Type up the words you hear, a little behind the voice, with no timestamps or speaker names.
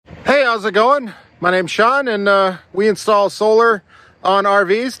Hey, how's it going? My name's Sean, and we install solar on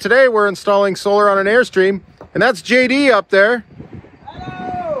RVs. Today we're installing solar on an Airstream, and that's JD up there.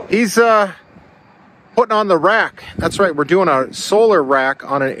 Hello. He's putting on the rack. That's right, we're doing a solar rack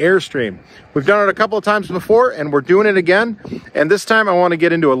on an Airstream. We've done it a couple of times before, and we're doing it again. And this time I want to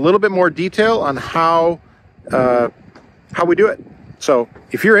get into a little bit more detail on how we do it. So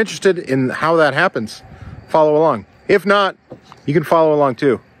if you're interested in how that happens, follow along. If not, you can follow along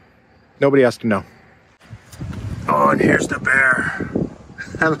too. Nobody has to know. Oh, and here's the bear.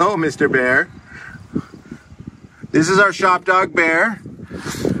 Hello, Mr. Bear. This is our shop dog, Bear.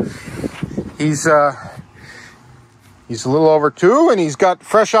 He's a little over 2, and he's got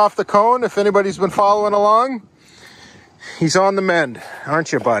fresh off the cone. If anybody's been following along, he's on the mend,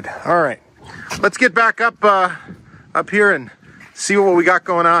 aren't you, bud? All right, let's get back up here and see what we got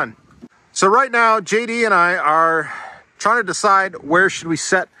going on. So right now, JD and I are trying to decide where should we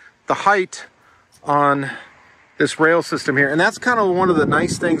set the height on this rail system here. And that's kind of one of the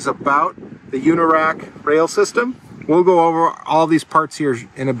nice things about the Unirac rail system. We'll go over all these parts here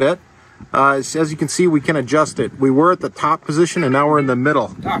in a bit. As you can see, we can adjust it. We were at the top position and now we're in the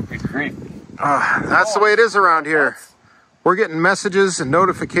middle. Oh, great. That's the way it is around here. We're getting messages and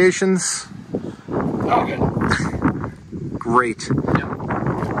notifications. Oh, good. Great. Yeah.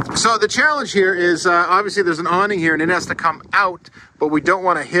 So the challenge here is obviously there's an awning here and it has to come out, but we don't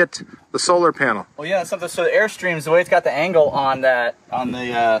want to hit the solar panel. Well, yeah, so the Airstreams, the way it's got the angle on that,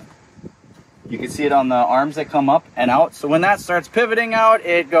 you can see it on the arms that come up and out. So when that starts pivoting out,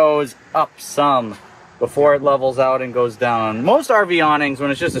 it goes up some before it levels out and goes down. Most RV awnings,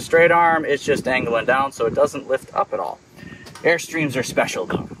 when it's just a straight arm, it's just angling down, so it doesn't lift up at all. Airstreams are special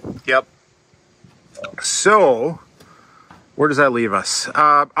though. Yep. So where does that leave us?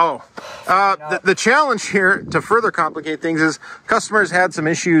 The challenge here, to further complicate things, is customers had some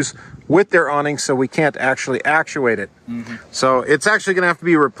issues with their awning, so we can't actually actuate it. Mm-hmm. So it's actually going to have to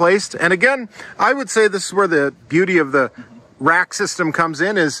be replaced. And again, I would say this is where the beauty of the rack system comes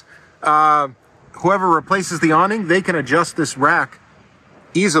in, is whoever replaces the awning, they can adjust this rack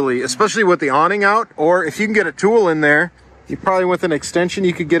easily, especially with the awning out. Or if you can get a tool in there, you probably with an extension,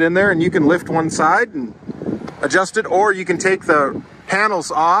 you could get in there and you can lift one side and adjust it, or you can take the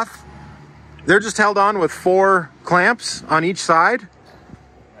panels off. They're just held on with 4 clamps on each side,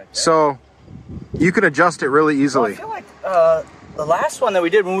 so you can adjust it really easily. Well, I feel like the last one that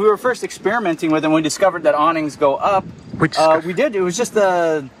we did when we were first experimenting with them, we discovered that awnings go up. It was just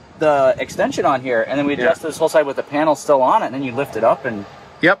the extension on here, and then we adjusted this whole side with the panel still on it, and then you lift it up and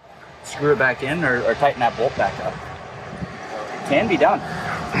screw it back in or tighten that bolt back up. It can be done.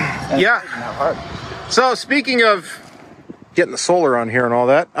 And yeah. It's not hard. So speaking of getting the solar on here and all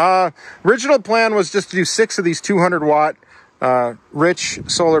that, original plan was just to do 6 of these 200 watt rich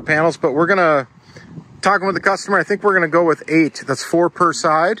solar panels, but we're gonna, talking with the customer, I think we're gonna go with 8. That's 4 per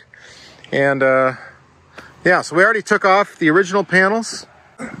side. And yeah, so we already took off the original panels.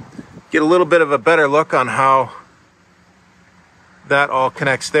 Get a little bit of a better look on how that all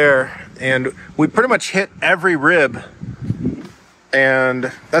connects there. And we pretty much hit every rib.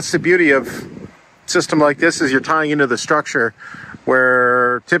 And that's the beauty of system like this, is you're tying into the structure,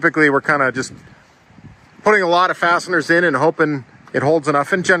 where typically we're kind of just putting a lot of fasteners in and hoping it holds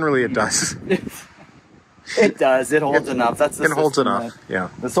enough, and generally it does. It does. It holds enough. That's the it holds enough. Yeah.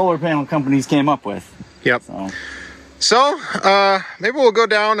 The solar panel companies came up with. Yep. So maybe we'll go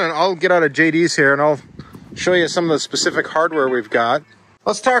down and I'll get out of JD's here and I'll show you some of the specific hardware we've got.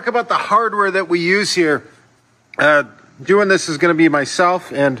 Let's talk about the hardware that we use here. Doing this is going to be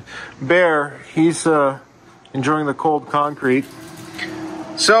myself and Bear. He's enjoying the cold concrete.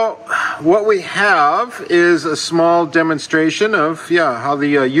 So what we have is a small demonstration of how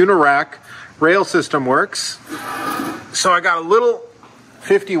the Unirac rail system works. So I got a little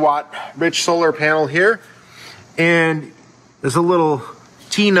 50 watt rich solar panel here, and there's a little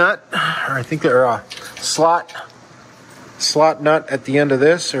T-nut, or I think they're a slot nut at the end of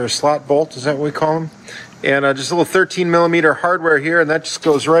this, or a slot bolt, is that what we call them? And just a little 13 millimeter hardware here, and that just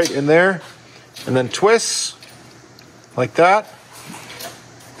goes right in there and then twists like that.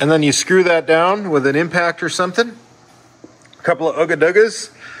 And then you screw that down with an impact or something, a couple of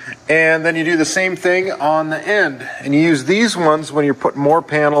ooga-doogas, and then you do the same thing on the end. And you use these ones when you're putting more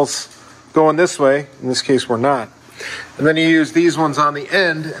panels going this way. In this case, we're not. And then you use these ones on the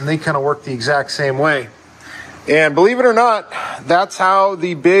end, and they kind of work the exact same way. And believe it or not, that's how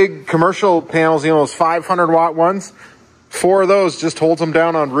the big commercial panels, those 500 watt ones, 4 of those just holds them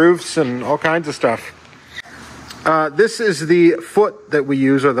down on roofs and all kinds of stuff. This is the foot that we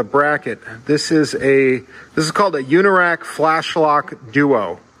use, or the bracket. This is called a Unirac Flash Lock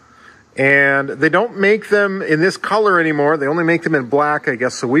Duo. And they don't make them in this color anymore. They only make them in black, I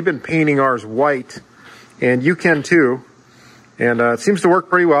guess. So we've been painting ours white, and you can too. And it seems to work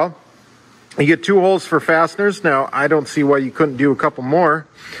pretty well. You get 2 holes for fasteners. Now, I don't see why you couldn't do a couple more.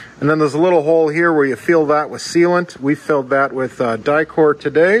 And then there's a little hole here where you fill that with sealant. We filled that with Dicor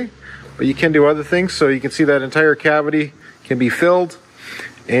today, but you can do other things. So you can see that entire cavity can be filled.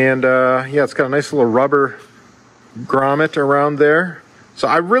 And yeah, it's got a nice little rubber grommet around there. So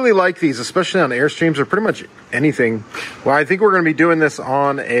I really like these, especially on Airstreams or pretty much anything. Well, I think we're going to be doing this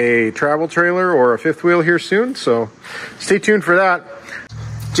on a travel trailer or a fifth wheel here soon. So stay tuned for that.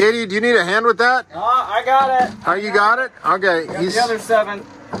 JD, do you need a hand with that? I got it. Oh, you got it? Okay. He's the other 7.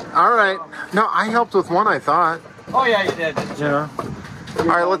 All right. No, I helped with one, I thought. Oh, yeah, you did. Yeah. All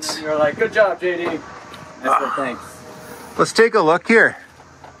right, let's... You're like, good job, JD. I said, thanks. Let's take a look here.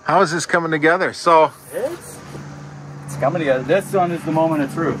 How is this coming together? So... It's coming together. This one is the moment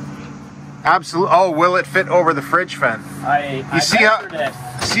of truth. Absolutely. Oh, will it fit over the fridge vent? I measured it.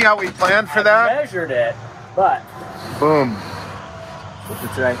 See how we planned for that? I measured it, but... Boom.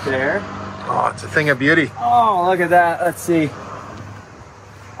 It's right there. Oh, it's a thing of beauty. Oh, look at that. Let's see.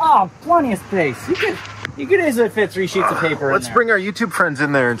 Oh, plenty of space. You could easily fit 3 sheets of paper in Let's there. bring our YouTube friends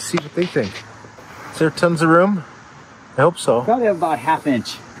in there and see what they think. Is there tons of room? I hope so. Probably have about 1/2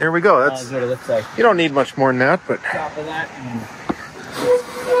 inch. There we go. That's what it looks like. You don't need much more than that, but Top of that.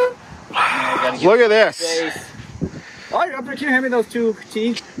 And look at this. Space. Oh, can you hand me those 2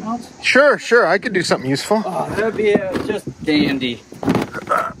 T mounts? Sure, sure. I could do something useful. Oh, that'd be just dandy.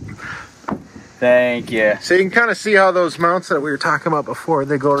 Thank you. So you can kind of see how those mounts that we were talking about before,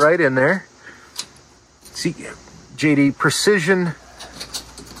 they go right in there. See, JD, precision,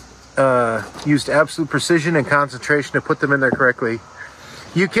 used absolute precision and concentration to put them in there correctly.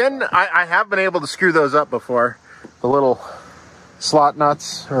 You can, I have been able to screw those up before. The little slot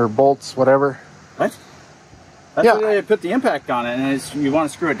nuts or bolts, whatever. What? That's why they put the impact on it, and you want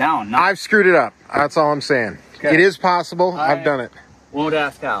to screw it down. I've screwed it up. That's all I'm saying. Okay. It is possible. I've done it. Won't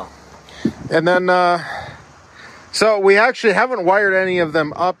ask how. And then, so we actually haven't wired any of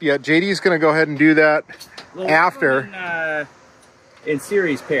them up yet. JD's going to go ahead and do that after. In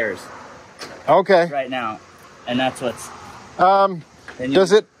series pairs. Okay. Right now, and that's what's.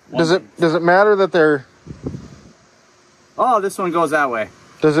 Does it matter that they're? Oh, this one goes that way.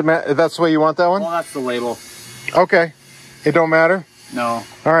 Does it matter? That's the way you want that one? Well, that's the label. Okay. It don't matter? No.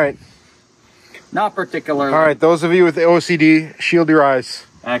 All right. Not particularly. All right. Those of you with OCD, shield your eyes.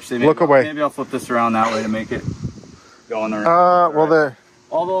 Actually, look away. Maybe I'll flip this around that way to make it go in there. Well, they're.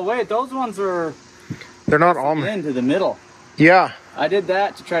 Although, wait, those ones are. They're not all into the middle. Yeah. I did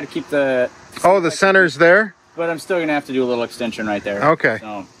that to try to keep the. Oh, the center's there. But I'm still gonna have to do a little extension right there. Okay.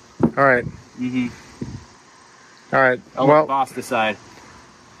 So. All right. Mm-hmm. All right. I'll let the boss decide.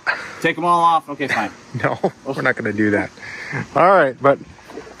 Take them all off. Okay, fine. No, we're not going to do that. All right, but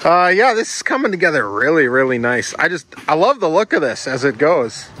yeah, this is coming together really, really nice. I love the look of this as it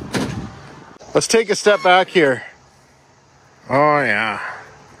goes. Let's take a step back here. Oh yeah,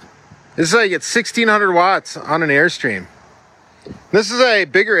 this is how you get 1600 watts on an Airstream. This is a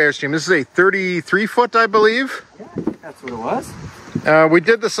bigger Airstream. This is a 33 foot, I believe. Yeah, I think that's what it was. We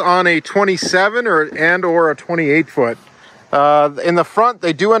did this on a 27 or a 28 foot. In the front,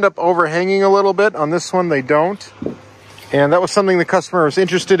 they do end up overhanging a little bit. On this one, they don't. And that was something the customer was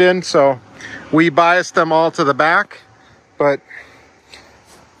interested in, so we biased them all to the back. But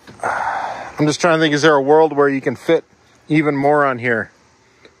I'm just trying to think, is there a world where you can fit even more on here?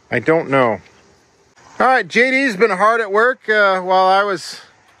 I don't know. All right, JD's been hard at work while I was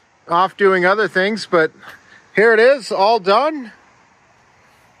off doing other things, but here it is, all done.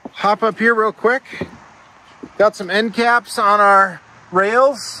 Hop up here real quick. Got some end caps on our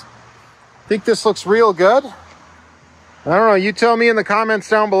rails. I think this looks real good. I don't know, you tell me in the comments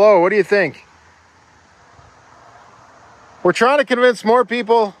down below. What do you think? We're trying to convince more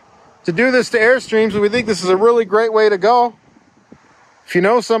people to do this to Airstreams, and we think this is a really great way to go. If you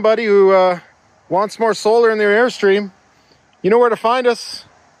know somebody who wants more solar in their Airstream, you know where to find us.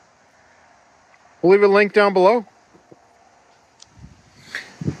 We'll leave a link down below.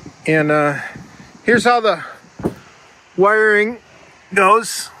 And here's how the wiring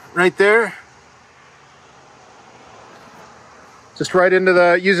goes right there. Just right into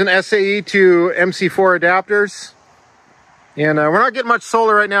the, using SAE to MC4 adapters. And we're not getting much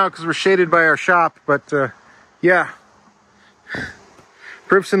solar right now because we're shaded by our shop, but yeah.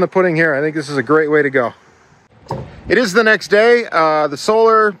 Proof's in the pudding here. I think this is a great way to go. It is the next day. The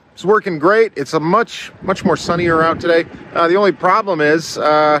solar is working great. It's a much more sunnier out today. The only problem is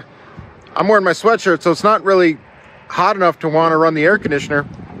I'm wearing my sweatshirt, so it's not really hot enough to want to run the air conditioner.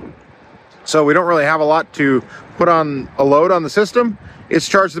 So we don't really have a lot to put on a load on the system. It's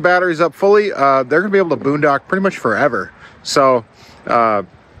charged the batteries up fully. They're going to be able to boondock pretty much forever. So,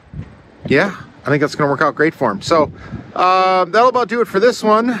 yeah, I think that's going to work out great for them. So, that'll about do it for this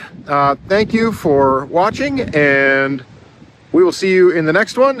one. Thank you for watching, and we will see you in the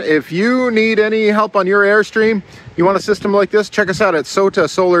next one. If you need any help on your Airstream, you want a system like this, check us out at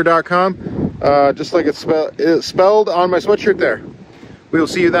sotasolar.com, just like it's spelled on my sweatshirt there. We will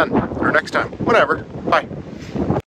see you then, or next time, whatever. Bye.